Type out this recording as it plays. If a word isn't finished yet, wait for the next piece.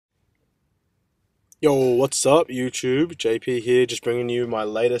Yo, what's up YouTube? JP here, just bringing you my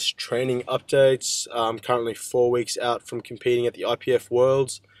latest training updates. I'm currently 4 weeks out from competing at the IPF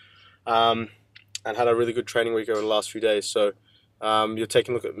Worlds, um, and had a really good training week over the last few days. So you're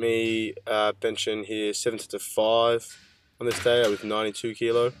taking a look at me benching here 7 to 5 on this day with 92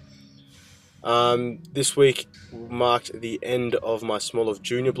 kilo. This week marked the end of my smolov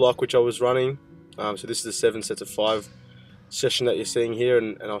junior block which I was running. So this is the 7 sets of 5 session that you're seeing here,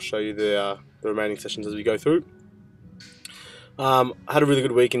 and I'll show you the remaining sessions as we go through. I had a really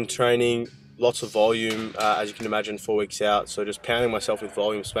good week in training, lots of volume, as you can imagine, 4 weeks out, so just pounding myself with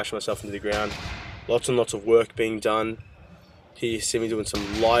volume, smashing myself into the ground, lots and lots of work being done. Here you see me doing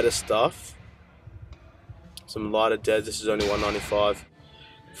some lighter stuff, some lighter deads. This is only 195.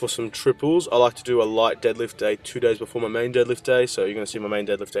 For some triples, I like to do a light deadlift day 2 days before my main deadlift day, so you're going to see my main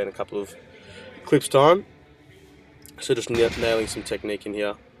deadlift day in a couple of clips time. So just nailing some technique in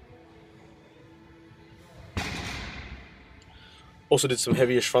here. Also did some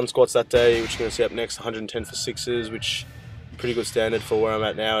heavyish front squats that day, which you're going to see up next, 110 for 6s, which is pretty good standard for where I'm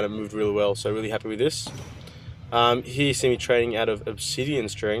at now, and it moved really well, so really happy with this. Here you see me training out of Obsidian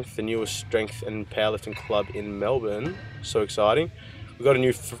Strength, the newest strength and powerlifting club in Melbourne. So exciting. We got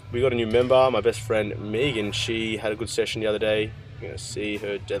a new member, my best friend Megan. She had a good session the other day. You're going to see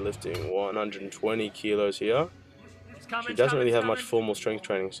her deadlifting 120 kilos here. She doesn't really have much formal strength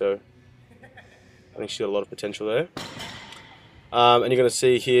training, so I think she's got a lot of potential there. And you're going to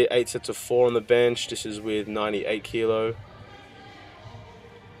see here 8 sets of 4 on the bench. This is with 98 kilo.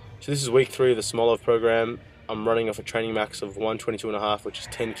 So this is week 3 of the smolov program. I'm running off a training max of 122.5, which is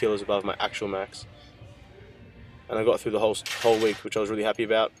 10 kilos above my actual max. And I got through the whole week, which I was really happy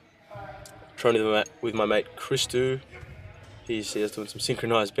about. Training with my mate Christu. He sees us doing some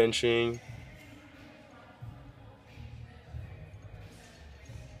synchronized benching.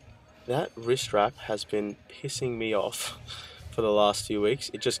 That wrist strap has been pissing me off for the last few weeks.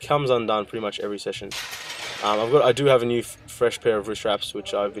 It just comes undone pretty much every session. I do have a new fresh pair of wrist straps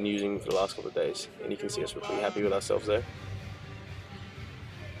which I've been using for the last couple of days, and you can see us, we're pretty happy with ourselves there.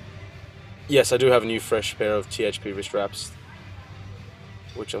 Yes, I do have a new fresh pair of THP wrist straps,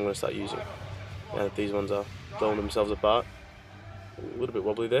 which I'm going to start using now that these ones are blowing themselves apart. A little bit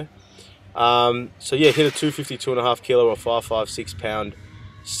wobbly there. So yeah, hit a 252.5 kilo or 556 pound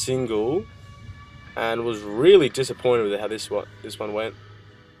single, and was really disappointed with how this one went.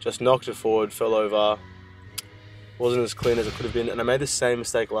 Just knocked it forward, fell over, wasn't as clean as it could have been, and I made the same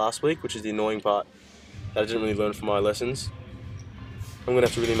mistake last week, which is the annoying part that I didn't really learn from my lessons. I'm going to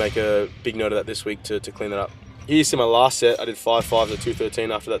have to really make a big note of that this week to clean that up. Here you see my last set. I did 5 5s at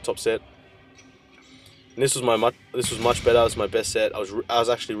 213 after that top set, and this was much better. It was my best set. I was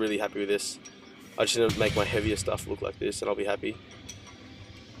actually really happy with this. I just didn't make my heavier stuff look like this, and I'll be happy.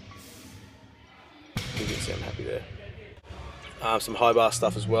 You can see I'm happy there. Some high bar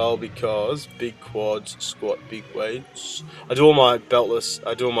stuff as well, because big quads squat big weights. I do all my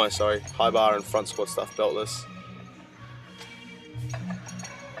high bar and front squat stuff beltless.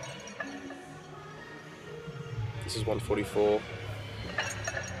 This is 144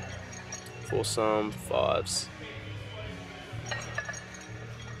 for some 5s.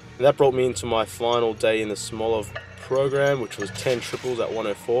 And that brought me into my final day in the smolov program, which was 10 triples at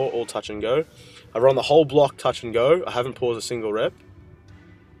 104, all touch and go. I run the whole block touch and go. I haven't paused a single rep.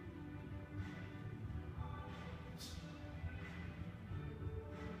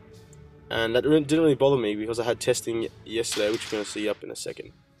 And that didn't really bother me because I had testing yesterday, which you're going to see up in a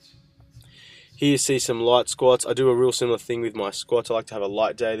second. Here you see some light squats. I do a real similar thing with my squats. I like to have a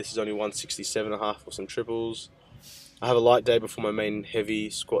light day. This is only 167.5 for some triples. I have a light day before my main heavy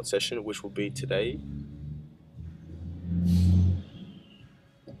squat session, which will be today.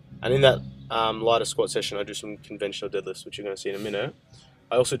 And in that lighter squat session, I do some conventional deadlifts, which you're going to see in a minute.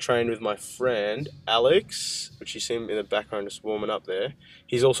 I also trained with my friend Alex, which you see him in the background just warming up there.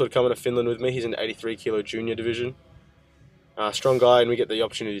 He's also coming to Finland with me. He's in the 83 kilo junior division. Strong guy, and we get the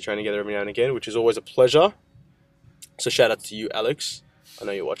opportunity to train together every now and again, which is always a pleasure. So shout out to you, Alex. I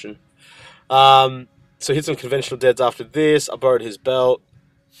know you're watching. So hit some conventional deads after this. I borrowed his belt.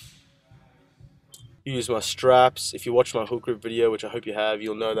 Use my straps. If you watch my hook grip video, which I hope you have,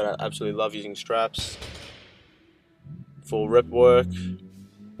 you'll know that I absolutely love using straps for rep work.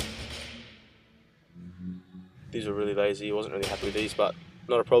 These are really lazy. I wasn't really happy with these, but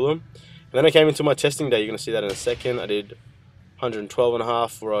not a problem. And then I came into my testing day. You're going to see that in a second. I did 112.5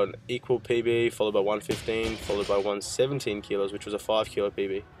 for an equal PB, followed by 115, followed by 117 kilos, which was a 5 kilo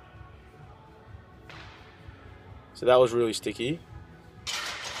PB. So that was really sticky,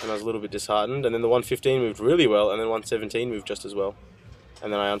 and I was a little bit disheartened. And then the 115 moved really well, and then 117 moved just as well.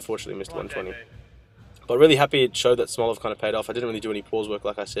 And then I unfortunately missed 120. But really happy it showed that smolov kind of paid off. I didn't really do any pause work,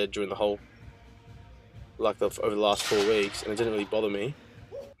 like I said, during the whole, over the last 4 weeks, and it didn't really bother me.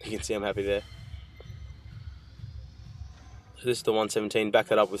 You can see I'm happy there. So this is the 117. Back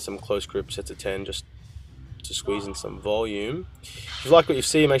that up with some close grip sets of 10, just to squeeze in some volume. If you like what you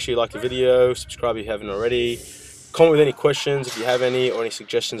see, make sure you like the video, subscribe if you haven't already. Comment with any questions if you have any, or any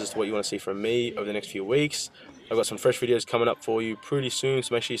suggestions as to what you want to see from me over the next few weeks. I've got some fresh videos coming up for you pretty soon,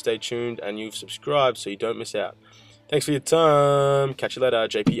 so make sure you stay tuned and you've subscribed so you don't miss out. Thanks for your time. Catch you later.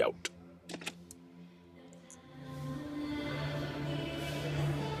 JP out.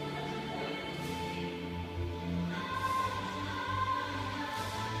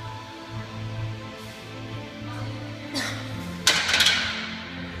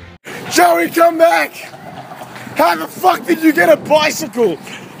 Joey, come back! How the fuck did you get a bicycle?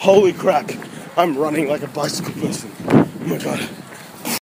 Holy crap, I'm running like a bicycle person. Oh my god.